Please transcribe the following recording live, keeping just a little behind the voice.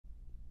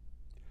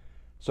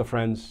So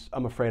friends,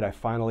 I'm afraid I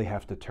finally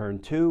have to turn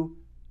to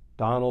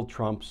Donald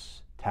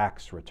Trump's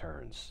tax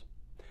returns.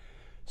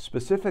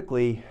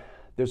 Specifically,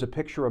 there's a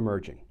picture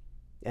emerging,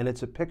 and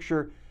it's a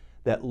picture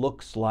that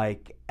looks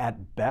like,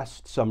 at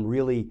best, some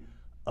really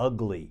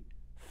ugly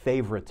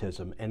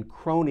favoritism and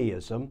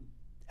cronyism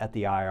at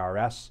the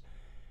IRS,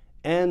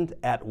 and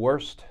at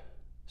worst,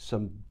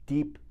 some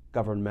deep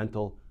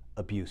governmental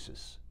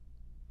abuses.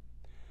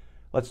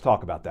 Let's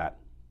talk about that,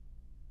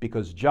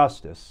 because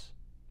justice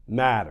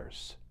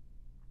matters.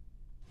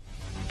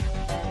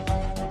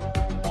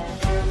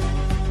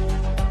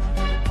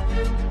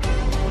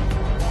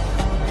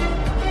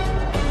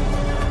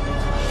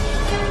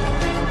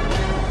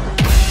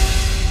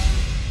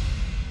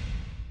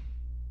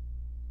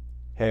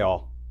 Hey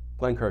all,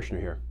 Glenn Kirshner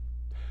here.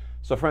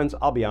 So friends,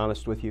 I'll be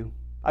honest with you.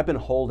 I've been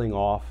holding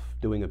off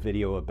doing a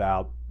video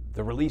about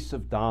the release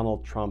of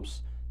Donald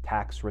Trump's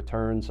tax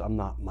returns. I'm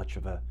not much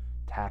of a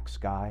tax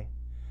guy,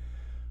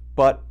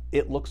 but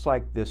it looks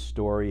like this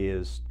story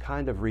is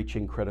kind of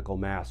reaching critical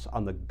mass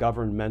on the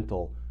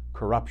governmental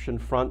corruption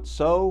front,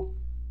 so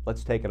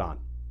let's take it on.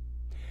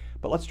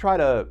 But let's try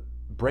to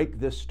break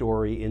this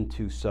story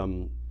into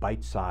some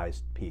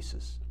bite-sized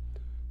pieces.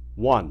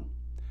 One,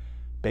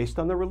 based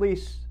on the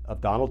release of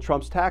Donald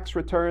Trump's tax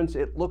returns,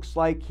 it looks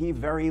like he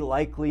very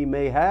likely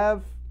may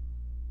have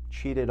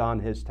cheated on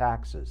his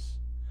taxes.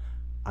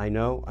 I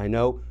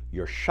know,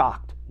 you're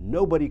shocked.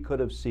 Nobody could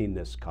have seen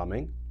this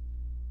coming.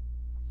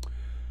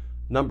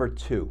 Number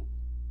two,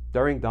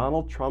 during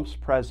Donald Trump's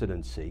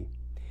presidency,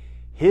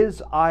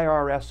 his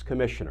IRS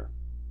commissioner,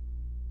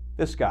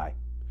 this guy,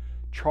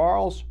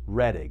 Charles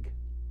Rettig,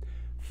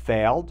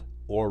 failed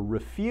or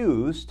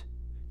refused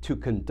to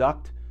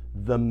conduct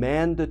the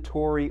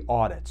mandatory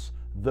audits,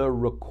 the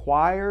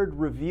required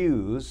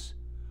reviews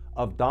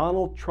of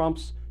Donald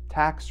Trump's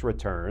tax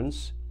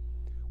returns,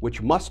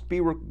 which must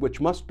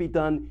be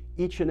done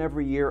each and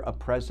every year a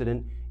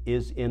president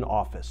is in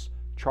office.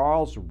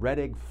 Charles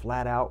Rettig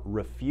flat out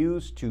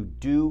refused to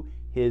do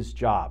his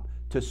job,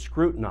 to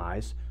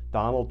scrutinize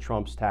Donald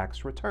Trump's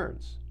tax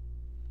returns.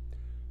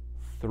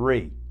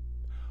 Three,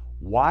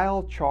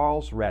 while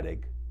Charles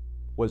Rettig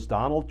was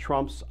Donald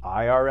Trump's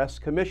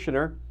IRS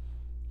commissioner,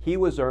 he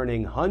was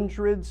earning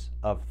hundreds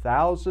of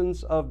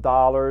thousands of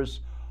dollars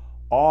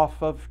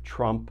off of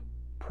Trump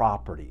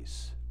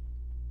properties.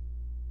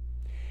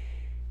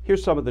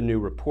 Here's some of the new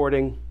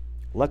reporting.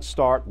 Let's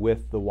start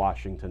with the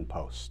Washington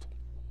Post.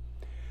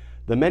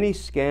 The many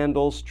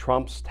scandals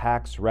Trump's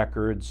tax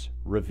records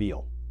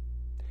reveal.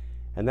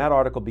 And that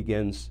article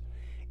begins,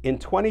 in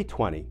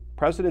 2020,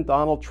 President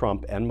Donald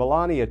Trump and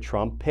Melania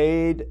Trump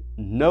paid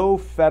no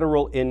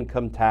federal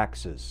income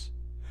taxes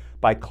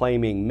by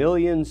claiming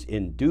millions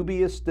in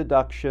dubious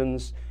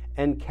deductions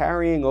and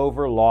carrying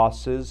over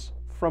losses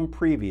from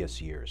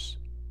previous years.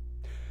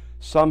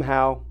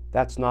 Somehow,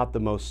 that's not the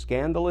most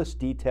scandalous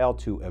detail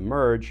to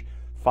emerge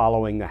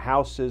following the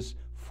House's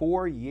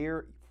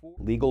four-year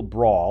legal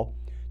brawl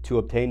to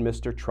obtain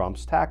Mr.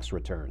 Trump's tax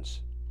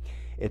returns.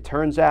 It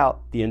turns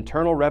out the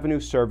Internal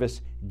Revenue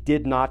Service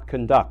did not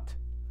conduct,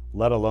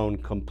 let alone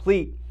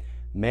complete,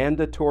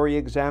 mandatory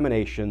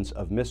examinations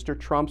of Mr.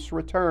 Trump's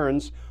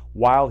returns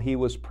while he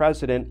was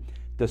president,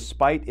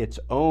 despite its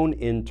own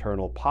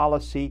internal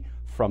policy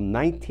from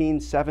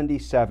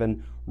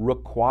 1977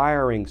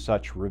 requiring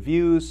such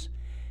reviews,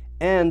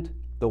 and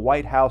the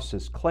White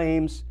House's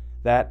claims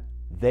that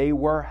they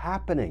were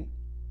happening.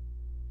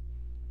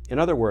 In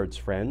other words,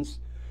 friends,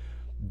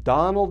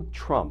 Donald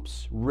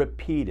Trump's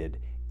repeated,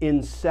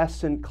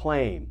 incessant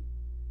claim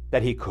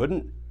that he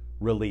couldn't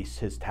release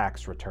his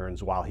tax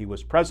returns while he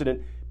was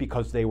president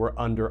because they were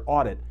under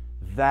audit,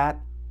 that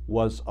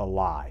was a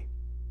lie.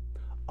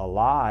 A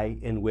lie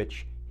in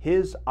which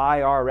his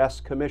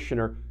IRS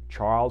commissioner,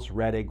 Charles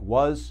Rettig,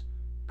 was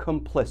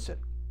complicit.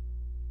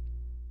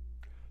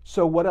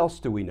 So what else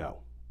do we know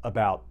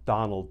about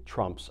Donald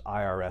Trump's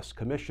IRS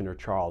commissioner,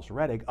 Charles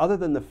Rettig, other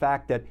than the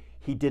fact that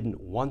he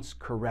didn't once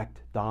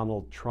correct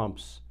Donald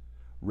Trump's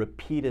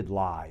repeated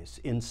lies,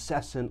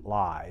 incessant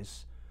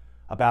lies,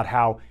 about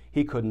how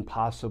he couldn't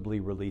possibly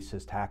release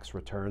his tax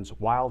returns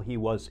while he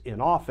was in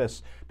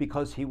office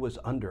because he was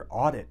under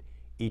audit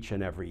each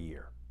and every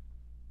year?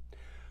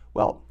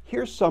 Well,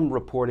 here's some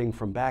reporting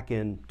from back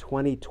in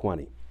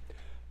 2020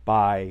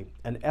 by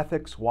an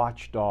ethics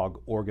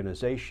watchdog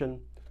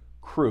organization,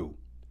 CREW,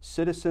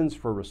 Citizens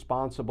for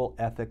Responsible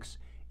Ethics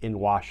in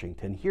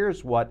Washington.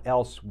 Here's what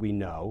else we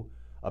know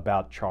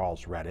about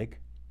Charles Rettig.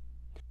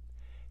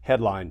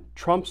 Headline,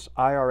 Trump's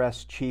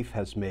IRS chief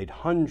has made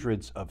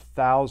hundreds of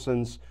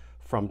thousands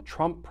from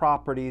Trump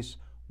properties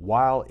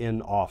while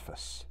in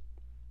office.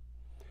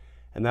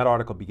 And that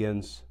article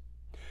begins,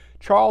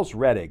 Charles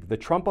Rettig, the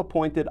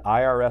Trump-appointed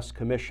IRS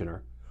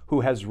commissioner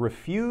who has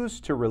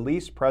refused to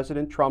release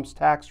President Trump's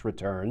tax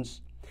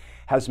returns,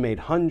 has made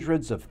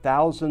hundreds of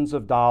thousands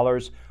of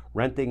dollars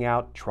renting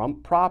out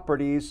Trump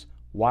properties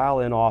while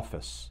in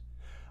office,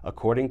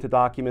 according to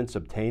documents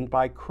obtained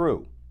by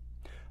CREW.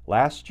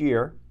 Last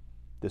year,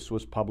 this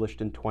was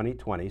published in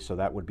 2020, so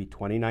that would be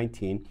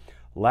 2019.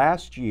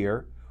 Last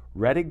year,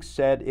 Rettig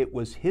said it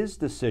was his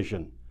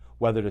decision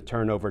whether to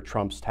turn over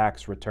Trump's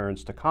tax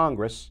returns to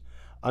Congress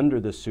under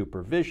the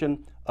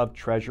supervision of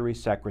Treasury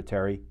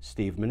Secretary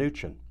Steve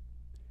Mnuchin.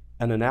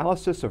 An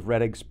analysis of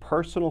Rettig's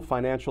personal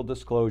financial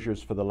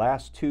disclosures for the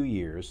last 2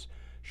 years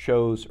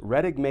shows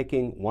Rettig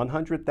making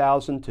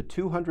 $100,000 to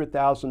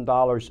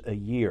 $200,000 a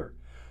year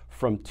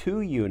from 2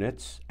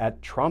 units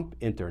at Trump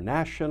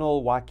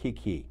International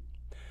Waikiki.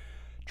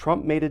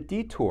 Trump made a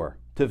detour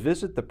to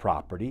visit the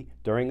property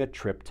during a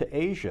trip to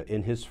Asia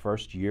in his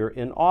first year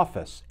in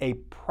office, a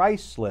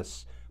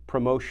priceless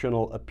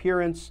promotional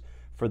appearance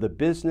for the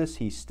business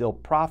he still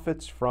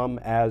profits from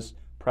as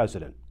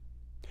president.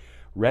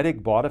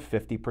 Rettig bought a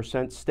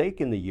 50%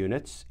 stake in the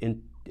units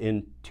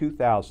in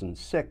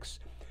 2006,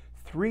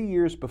 3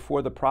 years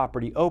before the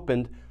property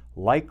opened,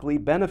 likely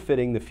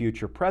benefiting the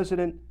future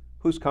president,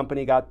 whose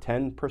company got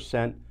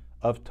 10%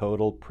 of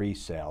total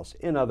pre-sales.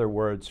 In other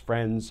words,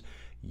 friends,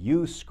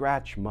 you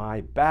scratch my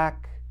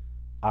back,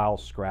 I'll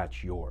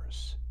scratch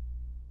yours.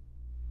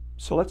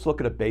 So let's look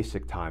at a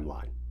basic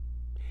timeline.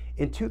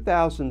 In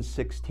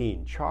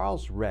 2016,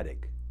 Charles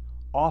Rettig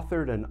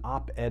authored an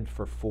op-ed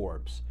for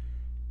Forbes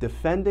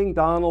defending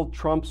Donald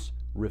Trump's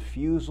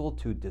refusal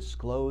to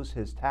disclose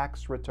his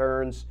tax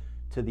returns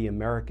to the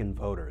American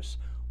voters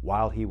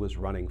while he was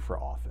running for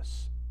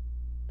office.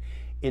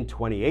 In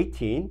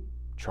 2018,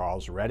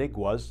 Charles Rettig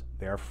was,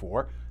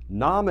 therefore,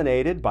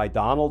 nominated by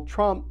Donald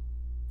Trump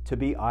to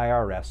be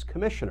IRS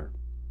Commissioner.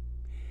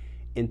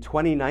 In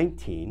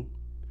 2019,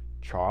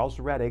 Charles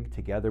Rettig,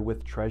 together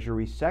with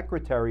Treasury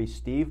Secretary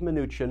Steve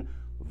Mnuchin,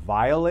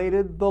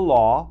 violated the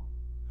law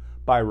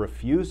by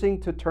refusing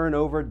to turn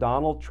over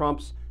Donald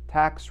Trump's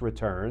tax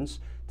returns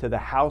to the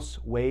House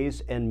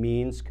Ways and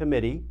Means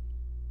Committee.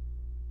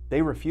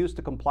 They refused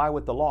to comply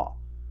with the law,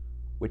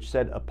 which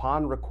said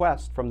upon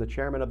request from the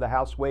chairman of the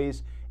House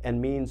Ways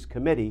and Means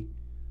Committee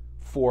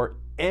for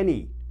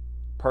any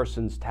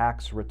person's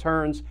tax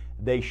returns,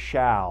 they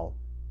shall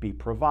be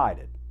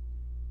provided.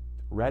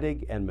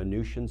 Rettig and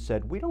Mnuchin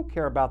said, we don't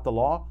care about the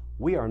law.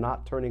 We are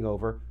not turning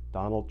over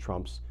Donald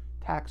Trump's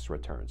tax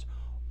returns.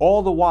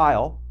 All the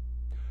while,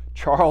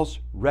 Charles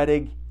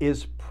Rettig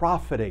is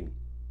profiting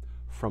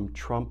from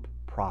Trump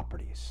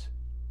properties.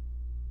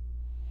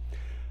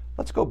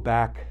 Let's go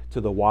back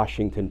to the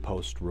Washington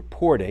Post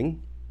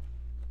reporting.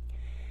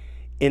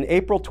 In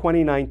April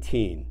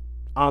 2019,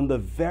 on the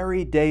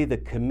very day the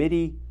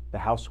committee, the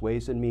House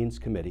Ways and Means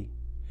Committee,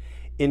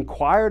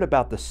 inquired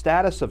about the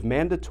status of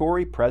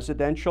mandatory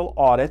presidential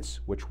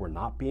audits, which were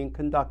not being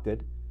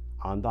conducted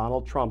on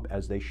Donald Trump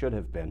as they should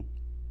have been.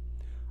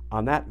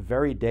 On that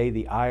very day,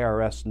 the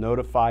IRS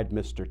notified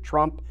Mr.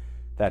 Trump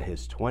that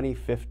his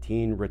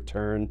 2015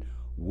 return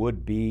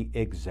would be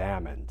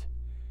examined.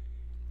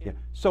 Yeah.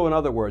 So in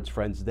other words,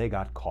 friends, they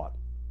got caught.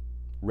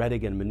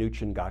 Rettig and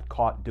Mnuchin got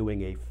caught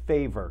doing a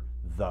favor,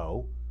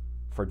 though,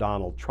 for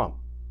Donald Trump.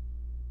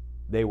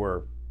 They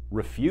were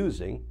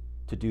refusing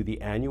to do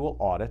the annual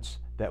audits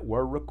that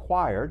were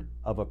required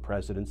of a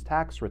president's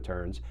tax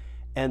returns,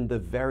 and the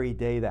very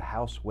day the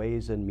House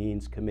Ways and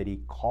Means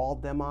Committee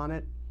called them on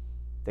it,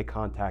 they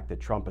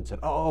contacted Trump and said,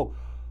 oh,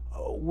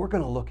 we're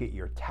going to look at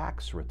your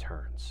tax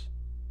returns.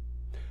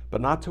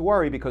 But not to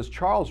worry, because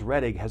Charles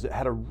Rettig has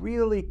had a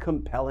really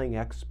compelling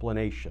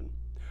explanation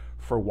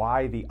for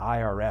why the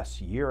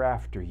IRS year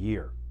after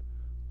year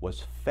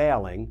was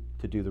failing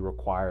to do the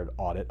required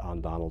audit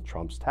on Donald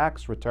Trump's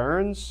tax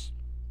returns.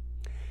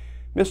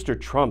 Mr.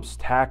 Trump's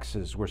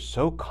taxes were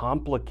so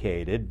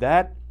complicated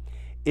that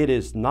it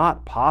is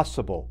not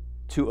possible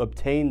to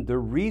obtain the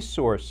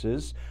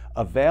resources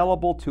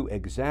available to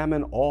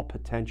examine all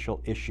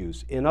potential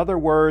issues. In other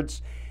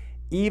words,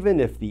 even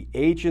if the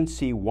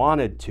agency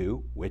wanted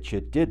to, which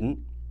it didn't,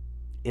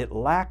 it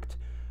lacked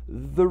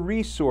the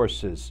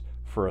resources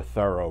for a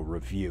thorough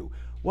review.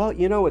 Well,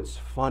 you know, it's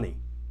funny.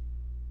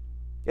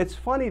 It's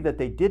funny that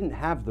they didn't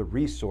have the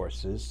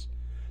resources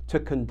to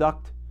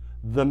conduct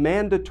the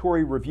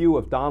mandatory review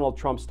of Donald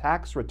Trump's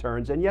tax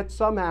returns, and yet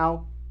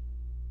somehow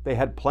they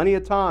had plenty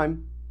of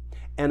time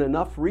and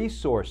enough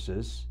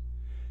resources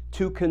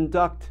to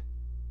conduct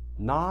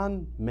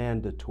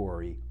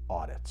non-mandatory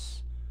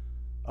audits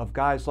of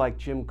guys like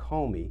Jim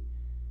Comey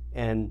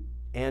and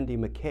Andy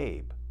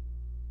McCabe,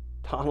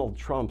 Donald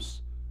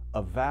Trump's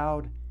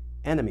avowed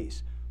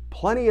enemies.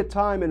 Plenty of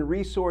time and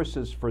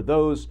resources for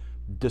those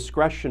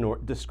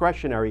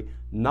discretionary,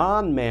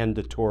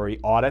 non-mandatory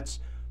audits,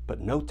 but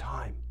no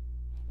time,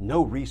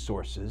 no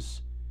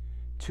resources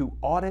to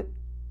audit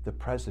the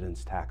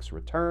president's tax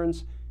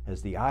returns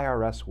as the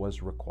IRS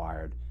was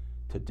required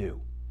to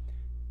do.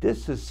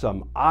 This is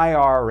some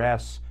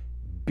IRS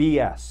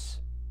BS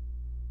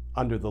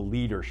under the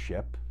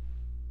leadership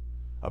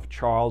of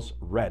Charles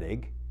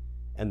Rettig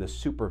and the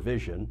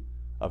supervision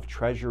of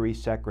Treasury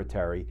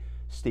Secretary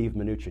Steve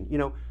Mnuchin. You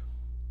know,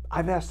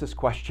 I've asked this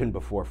question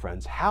before,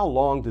 friends. How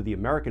long do the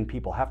American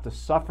people have to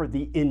suffer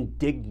the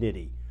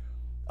indignity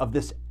of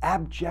this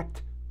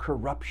abject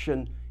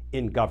corruption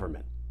in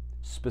government,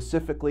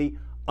 specifically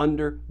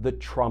under the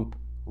Trump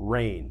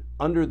reign,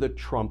 under the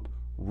Trump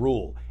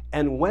rule?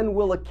 And when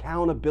will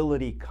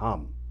accountability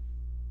come?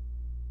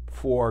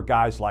 for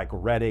guys like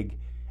Rettig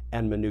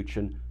and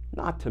Mnuchin,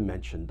 not to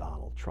mention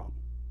Donald Trump.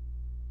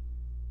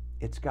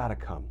 It's got to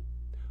come.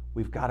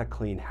 We've got to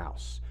clean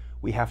house.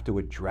 We have to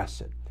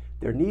address it.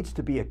 There needs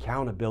to be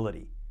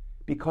accountability,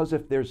 because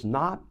if there's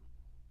not,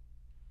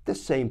 the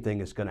same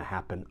thing is going to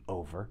happen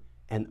over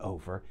and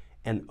over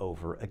and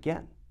over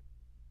again.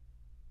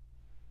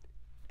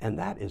 And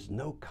that is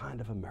no kind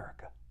of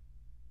America.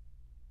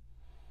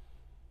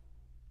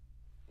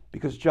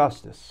 Because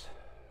justice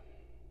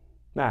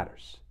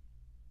matters.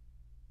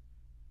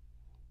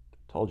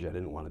 Told you I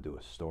didn't want to do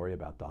a story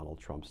about Donald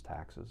Trump's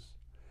taxes.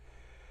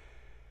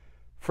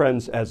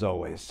 Friends, as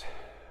always,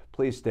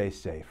 please stay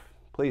safe.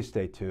 Please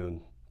stay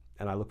tuned.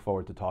 And I look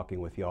forward to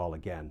talking with you all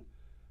again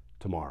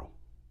tomorrow.